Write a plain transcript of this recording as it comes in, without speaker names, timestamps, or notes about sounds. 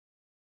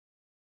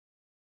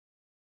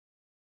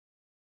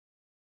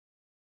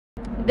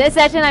This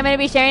session I'm going to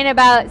be sharing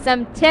about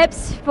some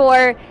tips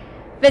for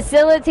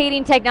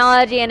facilitating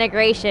technology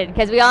integration,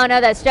 because we all know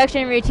that structure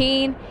and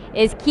routine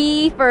is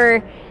key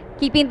for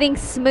keeping things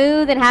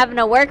smooth and having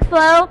a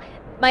workflow.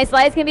 My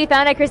slides can be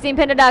found at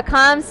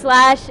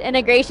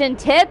christinepinto.com/integration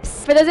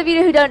tips. For those of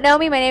you who don't know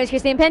me, my name is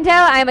Christine Pinto.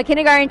 I'm a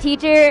kindergarten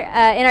teacher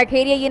in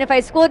Arcadia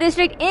Unified School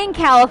District in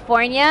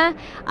California.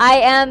 I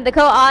am the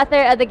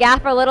co-author of the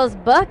Gaffer Littles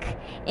book,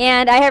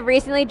 and I have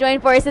recently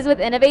joined forces with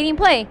Innovating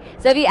Play.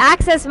 So if you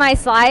access my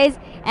slides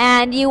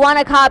and you want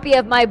a copy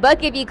of my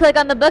book, if you click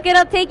on the book,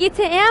 it'll take you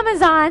to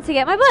Amazon to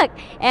get my book.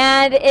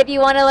 And if you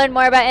want to learn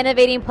more about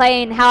Innovating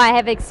Play and how I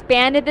have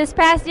expanded this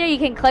past year, you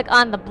can click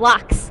on the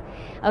blocks.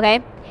 Okay?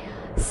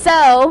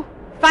 So,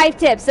 5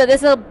 tips. So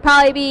this will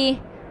probably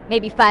be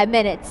maybe 5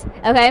 minutes.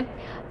 Okay?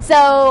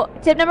 So,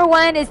 tip number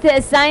 1 is to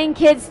assign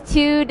kids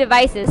to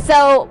devices.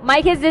 So,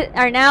 my kids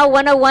are now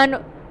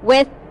 101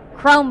 with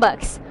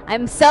Chromebooks.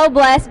 I'm so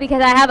blessed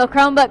because I have a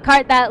Chromebook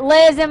cart that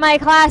lives in my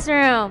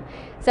classroom.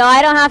 So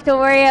I don't have to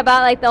worry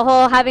about like the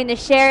whole having to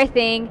share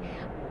thing.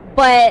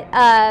 But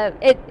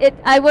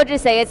I will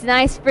just say it's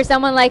nice for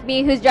someone like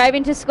me who's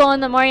driving to school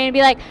in the morning and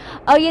be like,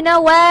 oh, you know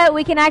what?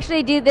 We can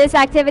actually do this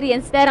activity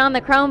instead on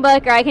the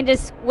Chromebook, or I can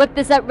just whip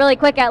this up really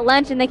quick at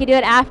lunch and they can do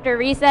it after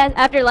recess,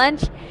 after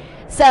lunch.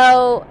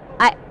 So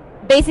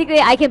basically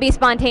I can be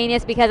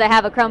spontaneous because I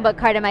have a Chromebook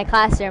cart in my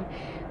classroom.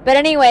 But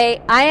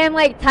anyway, I am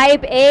like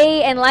type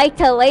A and like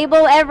to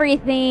label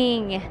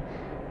everything.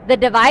 The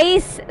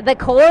device, the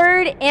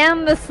cord,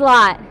 and the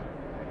slot.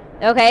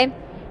 Okay?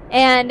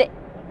 And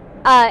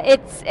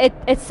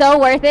it's so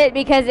worth it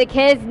because the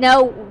kids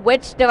know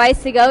which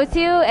device to go to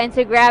and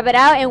to grab it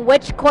out and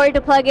which cord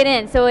to plug it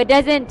in. So it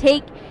doesn't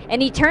take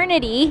an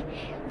eternity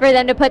for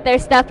them to put their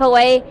stuff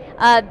away.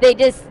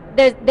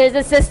 There's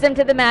a system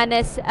to the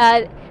madness,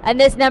 and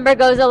this number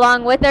goes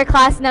along with their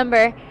class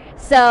number.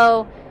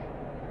 So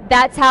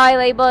that's how I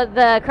labeled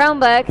the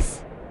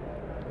Chromebooks.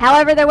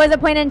 However, there was a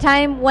point in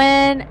time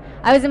when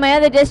I was in my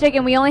other district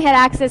and we only had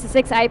access to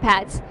 6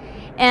 iPads.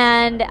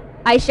 And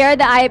I shared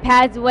the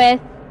iPads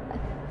with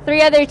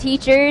 3 other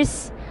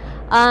teachers,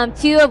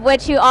 2 of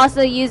which who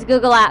also use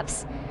Google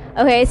Apps.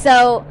 Okay,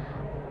 so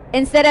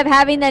instead of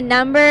having the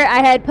number, I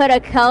had put a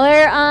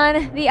color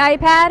on the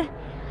iPad.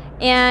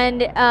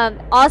 And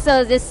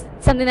also this is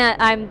something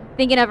that I'm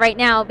thinking of right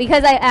now,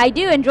 because I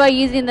do enjoy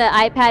using the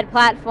iPad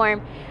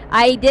platform.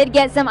 I did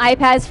get some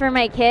iPads for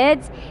my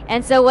kids,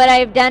 and so what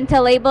I've done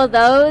to label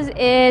those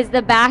is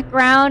the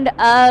background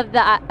of the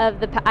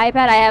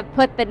iPad. I have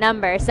put the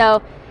number.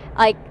 So,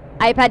 like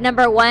iPad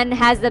number 1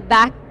 has the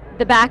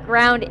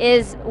background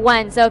is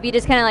 1. So if you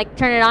just kind of like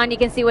turn it on, you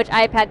can see which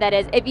iPad that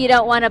is. If you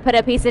don't want to put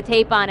a piece of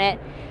tape on it.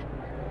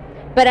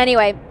 But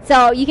anyway,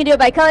 so you can do it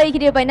by color, you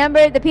can do it by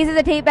number. The pieces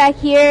of tape back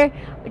here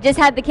just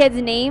had the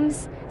kids'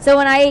 names. So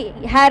when I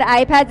had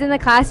iPads in the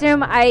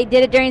classroom, I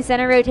did it during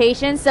center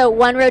rotation. So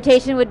one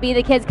rotation would be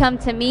the kids come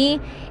to me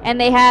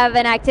and they have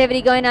an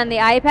activity going on the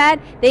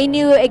iPad. They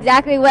knew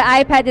exactly what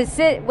iPad to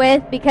sit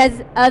with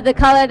because of the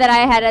color that I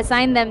had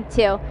assigned them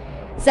to.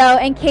 So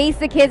in case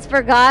the kids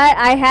forgot,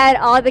 I had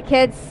all the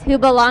kids who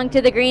belonged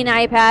to the green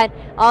iPad,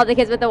 all the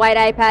kids with the white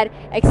iPad,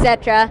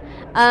 etc.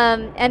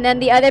 And then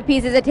the other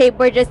pieces of tape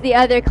were just the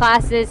other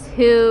classes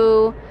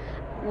who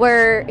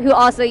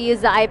also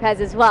used the iPads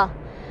as well.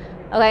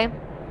 Okay.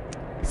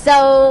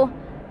 So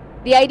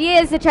the idea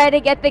is to try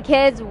to get the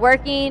kids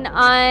working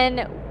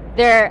on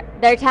their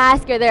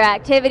task or their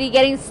activity,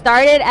 getting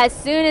started as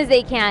soon as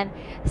they can.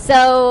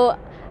 So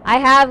I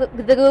have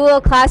the Google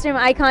Classroom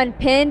icon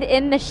pinned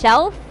in the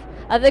shelf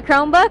of the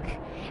Chromebook,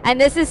 and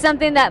this is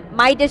something that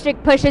my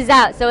district pushes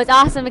out. So it's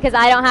awesome because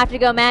I don't have to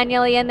go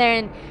manually in there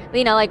and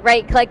like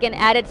right click and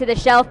add it to the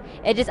shelf.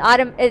 It just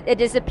it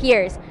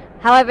disappears.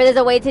 However, there's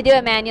a way to do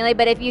it manually,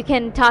 but if you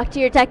can talk to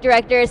your tech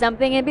director or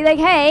something and be like,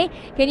 hey,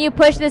 can you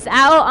push this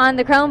out on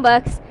the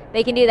Chromebooks?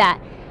 They can do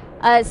that.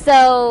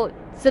 So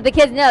the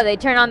kids know. They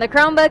turn on the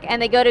Chromebook and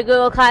they go to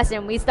Google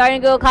Classroom. We start in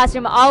Google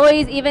Classroom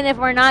always, even if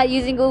we're not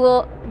using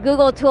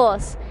Google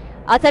tools.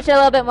 I'll touch a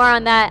little bit more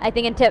on that, I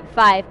think, in tip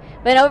 5.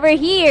 But over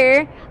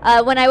here,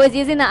 when I was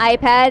using the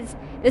iPads,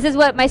 this is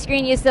what my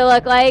screen used to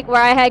look like, where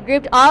I had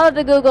grouped all of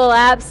the Google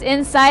apps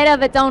inside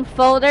of its own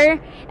folder,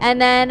 and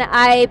then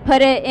I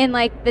put it in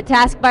like the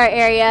taskbar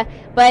area.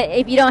 But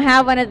if you don't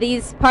have one of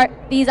these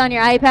on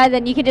your iPad,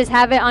 then you can just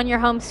have it on your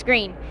home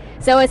screen.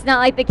 So it's not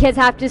like the kids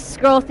have to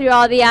scroll through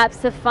all the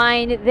apps to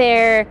find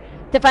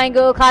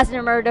Google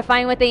Classroom or to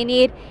find what they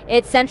need.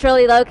 It's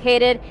centrally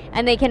located,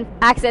 and they can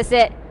access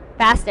it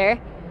faster.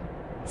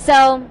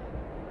 So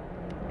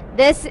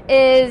this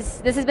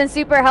has been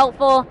super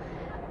helpful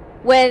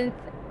with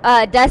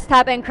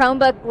desktop and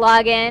Chromebook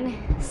login.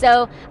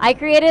 So I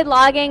created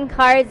login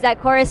cards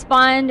that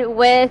correspond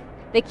with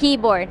the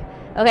keyboard.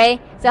 Okay,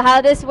 so how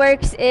this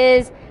works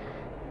is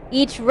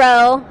each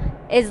row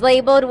is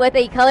labeled with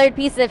a colored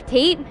piece of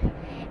tape,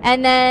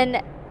 and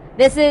then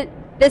this is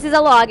a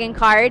login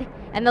card,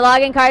 and the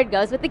login card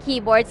goes with the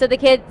keyboard, so the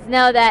kids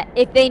know that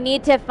if they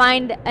need to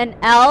find an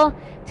L,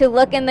 to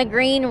look in the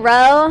green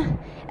row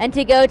and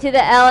to go to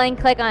the L and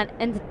click on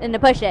and to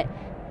push it.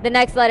 the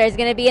next letter is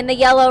going to be in the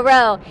yellow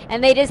row,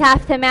 and they just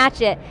have to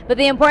match it. But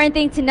the important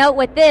thing to note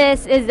with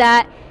this is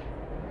that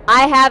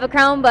I have a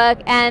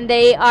Chromebook and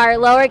they are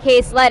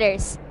lowercase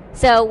letters.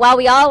 So while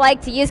we all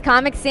like to use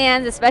Comic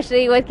Sans,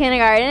 especially with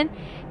kindergarten,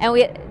 and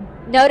we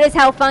notice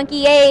how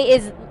Funky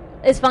A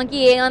is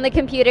Funky A on the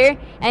computer,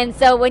 and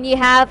so when you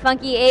have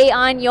Funky A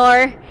on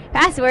your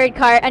password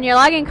card, on your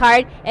login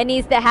card, it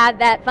needs to have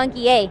that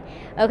Funky A,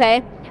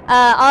 okay?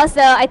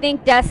 Also, I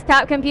think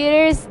desktop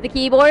computers, the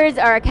keyboards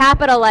are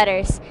capital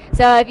letters.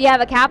 So if you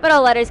have a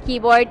capital letters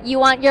keyboard, you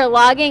want your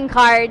login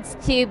cards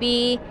to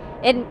be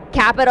in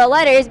capital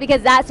letters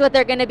because that's what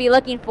they're going to be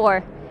looking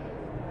for.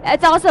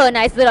 It's also a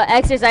nice little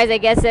exercise, I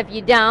guess, if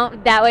you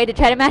don't, that way to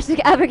try to match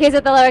the uppercase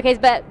with the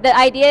lowercase, but the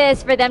idea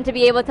is for them to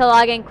be able to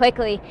log in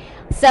quickly.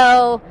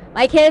 So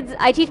I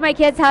teach my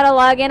kids how to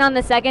log in on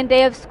the second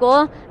day of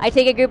school. I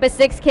take a group of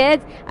 6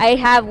 kids. I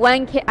have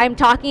one kid, I'm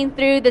talking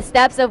through the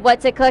steps of what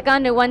to click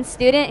on to one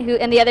student,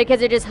 and the other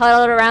kids are just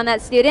huddled around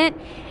that student.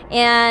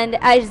 And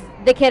as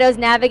the kiddos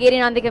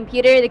navigating on the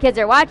computer, the kids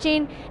are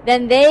watching,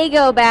 then they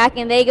go back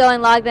and they go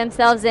and log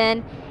themselves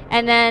in,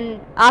 and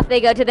then off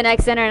they go to the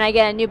next center and I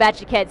get a new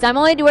batch of kids. So I'm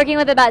only working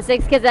with about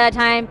 6 kids at a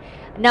time.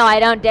 No, I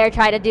don't dare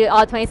try to do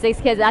all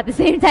 26 kids at the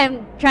same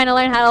time trying to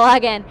learn how to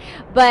log in.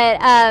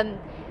 But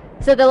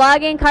so the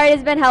login card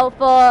has been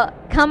helpful.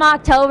 Come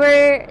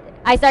October,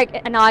 I start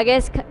in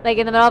August, like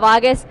in the middle of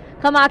August.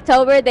 Come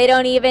October, they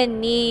don't even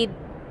need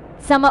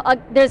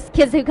there's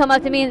kids who come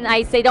up to me and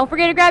I say, don't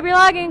forget to grab your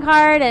login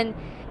card, and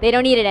they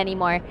don't need it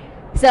anymore.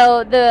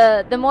 So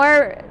the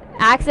more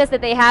access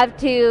that they have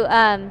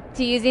to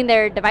using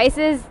their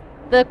devices,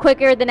 the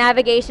quicker the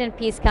navigation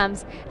piece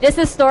comes. Just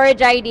a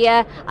storage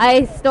idea,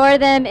 I store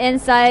them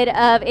inside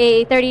of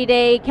a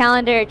 30-day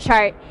calendar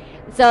chart.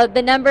 So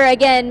the number,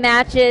 again,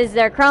 matches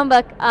their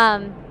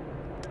Chromebook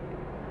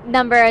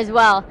number as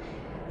well.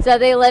 So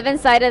they live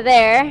inside of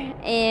there,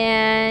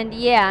 and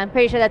yeah, I'm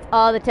pretty sure that's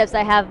all the tips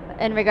I have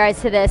in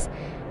regards to this.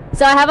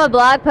 So I have a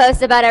blog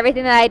post about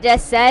everything that I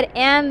just said,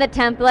 and the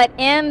template,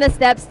 and the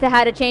steps to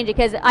how to change it,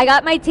 because I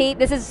got my tape.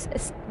 This is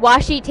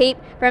washi tape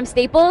from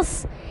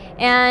Staples,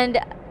 and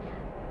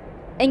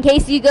in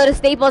case you go to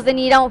Staples and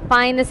you don't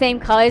find the same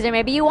colors, or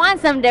maybe you want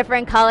some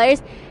different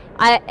colors,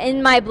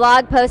 in my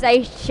blog post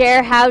I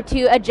share how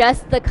to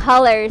adjust the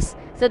colors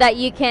so that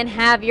you can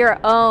have your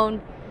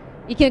own,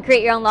 you can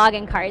create your own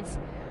login cards.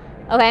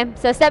 Okay,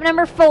 so step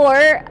number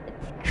 4,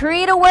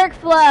 create a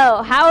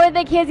workflow. How are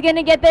the kids going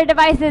to get their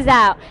devices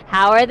out?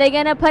 How are they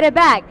going to put it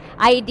back?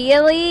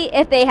 Ideally,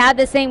 if they have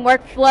the same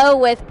workflow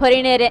with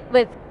putting it in,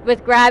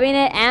 with grabbing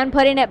it and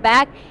putting it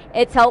back,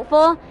 it's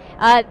helpful.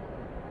 And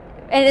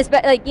it's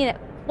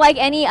like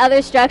any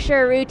other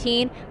structure or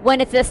routine, when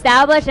it's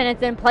established and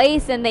it's in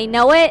place and they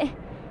know it,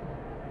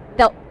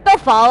 they'll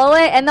follow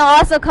it, and they'll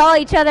also call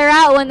each other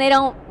out when they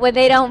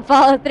don't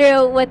follow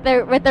through with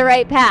the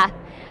right path.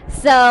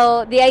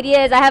 So the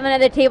idea is I have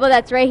another table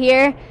that's right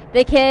here.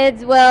 The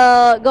kids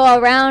will go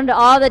around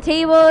all the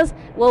tables,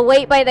 will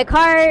wait by the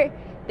cart,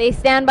 they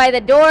stand by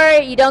the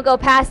door, you don't go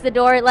past the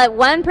door, let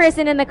one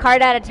person in the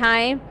cart at a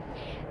time,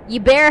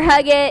 you bear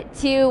hug it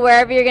to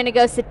wherever you're going to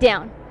go sit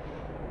down.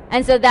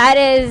 And so that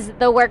is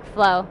the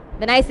workflow.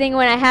 The nice thing,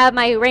 when I have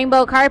my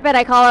rainbow carpet,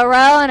 I call a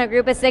row and a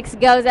group of 6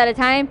 goes at a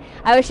time.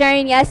 I was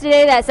sharing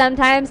yesterday that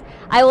sometimes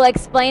I will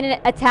explain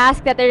a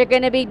task that they're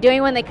going to be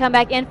doing when they come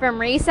back in from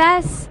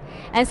recess.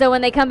 And so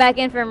when they come back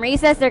in from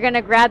recess, they're going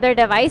to grab their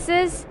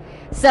devices.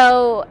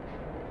 So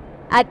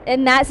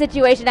in that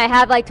situation, I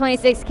have like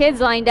 26 kids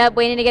lined up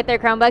waiting to get their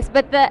Chromebooks,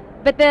 but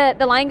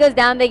the line goes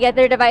down, they get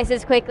their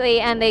devices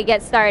quickly, and they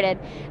get started.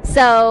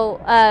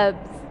 So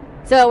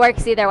it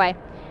works either way.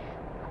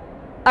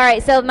 All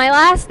right, so my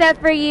last step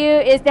for you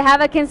is to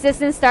have a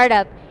consistent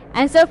startup.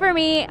 And so for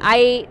me,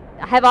 I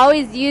have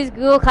always used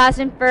Google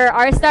Classroom for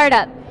our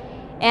startup.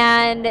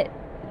 And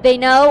they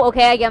know,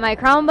 okay, I get my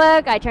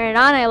Chromebook, I turn it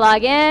on, I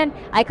log in,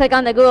 I click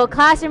on the Google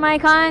Classroom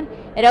icon,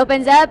 it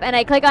opens up, and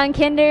I click on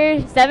Kinder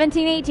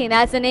 1718.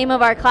 That's the name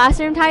of our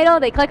classroom title.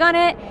 They click on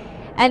it,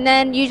 and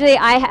then usually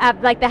I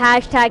have like the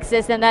hashtag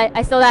system that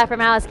I stole that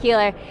from Alice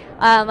Keeler,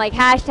 like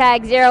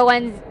hashtag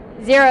 010.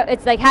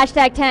 It's like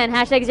hashtag 10,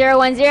 hashtag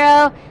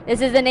 010.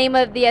 This is the name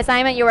of the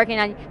assignment you're working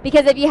on.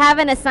 Because if you have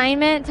an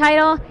assignment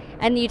title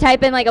and you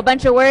type in like a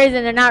bunch of words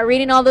and they're not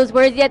reading all those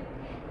words yet,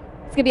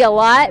 it's going to be a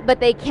lot,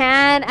 but they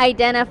can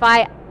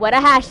identify what a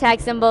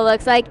hashtag symbol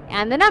looks like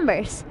and the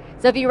numbers.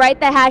 So if you write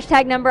the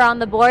hashtag number on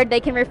the board, they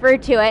can refer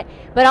to it.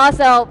 But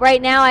also,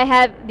 right now I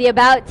have the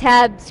About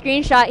tab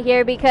screenshot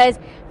here because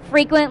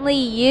frequently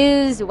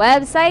used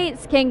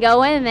websites can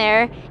go in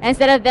there.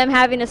 Instead of them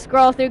having to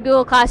scroll through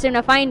Google Classroom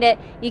to find it,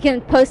 you can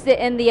post it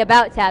in the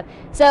About tab.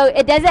 So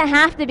it doesn't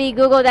have to be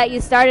Google that you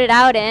started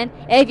out in.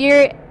 If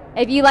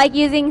you like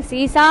using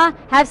Seesaw,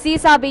 have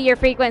Seesaw be your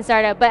frequent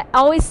startup, but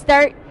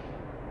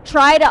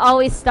try to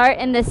always start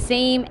in the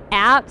same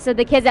app so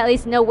the kids at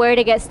least know where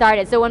to get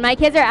started. So when my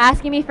kids are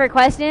asking me for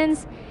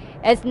questions,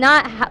 it's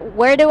not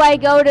where do I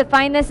go to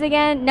find this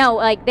again? No,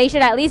 like they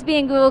should at least be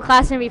in Google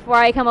Classroom before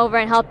I come over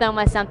and help them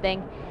with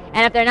something.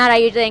 And if they're not, I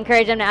usually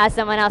encourage them to ask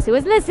someone else who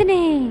is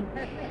listening.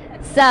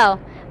 So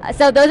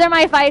those are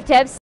my 5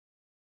 tips.